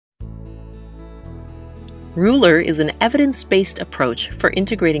Ruler is an evidence-based approach for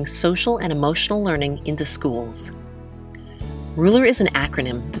integrating social and emotional learning into schools. Ruler is an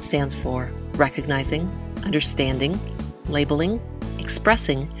acronym that stands for recognizing, understanding, labeling,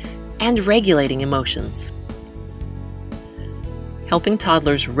 expressing, and regulating emotions. Helping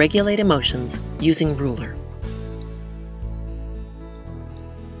toddlers regulate emotions using Ruler.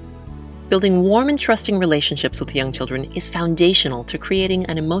 Building warm and trusting relationships with young children is foundational to creating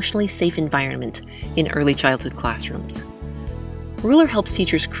an emotionally safe environment in early childhood classrooms. Ruler helps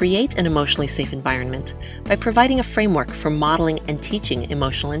teachers create an emotionally safe environment by providing a framework for modeling and teaching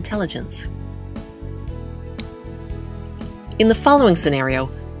emotional intelligence. In the following scenario,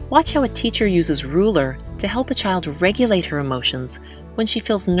 watch how a teacher uses Ruler to help a child regulate her emotions when she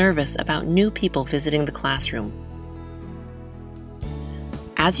feels nervous about new people visiting the classroom.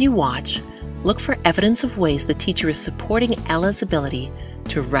 As you watch, look for evidence of ways the teacher is supporting Ella's ability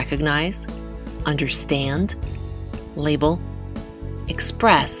to recognize, understand, label,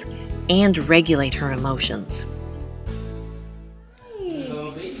 express, and regulate her emotions. Hey,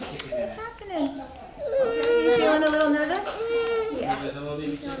 what's happening? You feeling a little nervous? Yes. Feeling a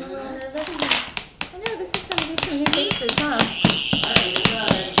little nervous? I know, this is some new faces, huh?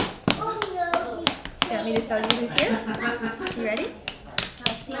 You want me to tell you who's here? You ready?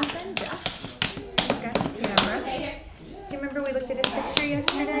 Let's open Jeff. He's got the camera. Do you remember we looked at his picture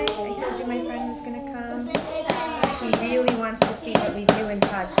yesterday? I told you my friend was going to come. He really wants to see what we do in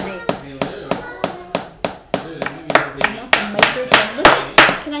Pod 3. That's a microphone. Look,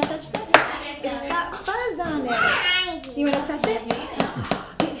 can I touch this? It's got fuzz on it. You want to touch it?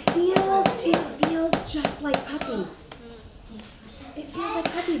 It feels just like puppy. It feels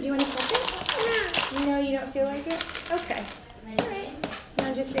like puppy. Do you want to touch it? No. You don't feel like it? Okay. All right. You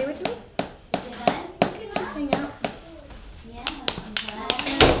want to just stay with me? Just hang out.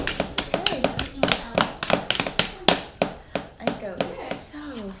 Okay. Echo is so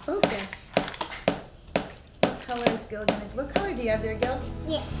focused. What color is Gil gonna? What color do you have there, Gil?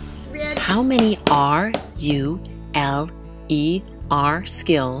 Yeah. Red. How many R-U-L-E-R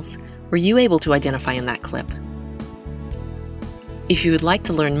skills were you able to identify in that clip? If you would like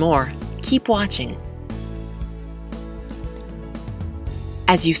to learn more, keep watching.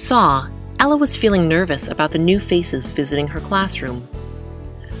 As you saw, Ella was feeling nervous about the new faces visiting her classroom.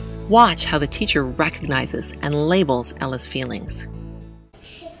 Watch how the teacher recognizes and labels Ella's feelings.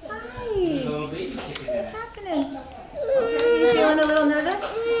 Hi. What's happening? You feeling a little nervous?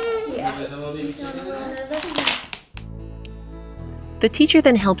 Yes. Feeling a little nervous? The teacher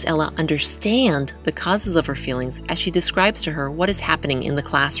then helps Ella understand the causes of her feelings as she describes to her what is happening in the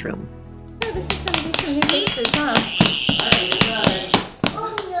classroom. Oh, this is some new faces, huh?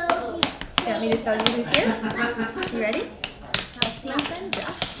 You want me to tell you who's here? You ready? Let's open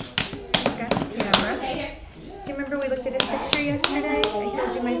Jeff. He's got the camera. Do you remember we looked at his picture yesterday? I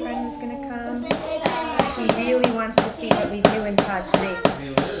told you my friend was going to come. He really wants to see what we do in Pod 3.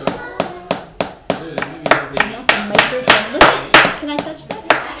 That's a microphone. Look, can I touch this?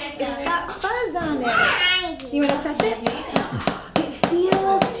 It's got fuzz on it. You want to touch it? It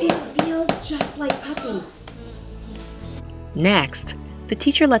feels just like puppy. Next, the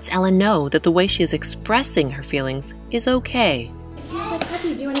teacher lets Ella know that the way she is expressing her feelings is okay. It feels like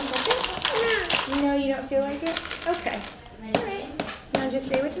puppy. Do you want to touch it? No. You don't feel like it? Okay. All right. You want to just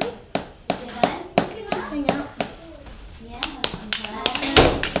stay with me? Just hang out.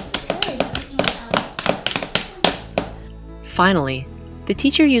 Okay. Finally, the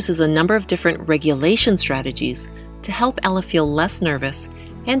teacher uses a number of different regulation strategies to help Ella feel less nervous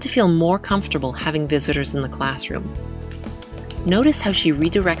and to feel more comfortable having visitors in the classroom. Notice how she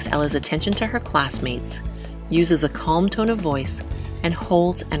redirects Ella's attention to her classmates, uses a calm tone of voice, and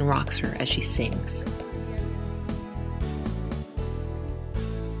holds and rocks her as she sings.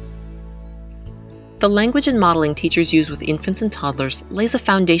 The language and modeling teachers use with infants and toddlers lays a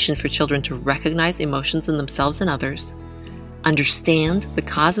foundation for children to recognize emotions in themselves and others, understand the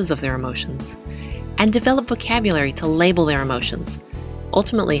causes of their emotions, and develop vocabulary to label their emotions,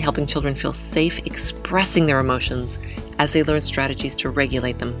 ultimately helping children feel safe expressing their emotions as they learn strategies to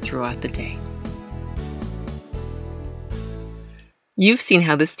regulate them throughout the day. You've seen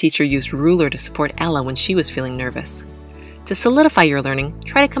how this teacher used Ruler to support Ella when she was feeling nervous. To solidify your learning,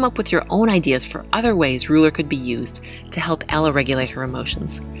 try to come up with your own ideas for other ways Ruler could be used to help Ella regulate her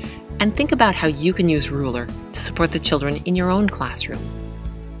emotions. And think about how you can use Ruler to support the children in your own classroom.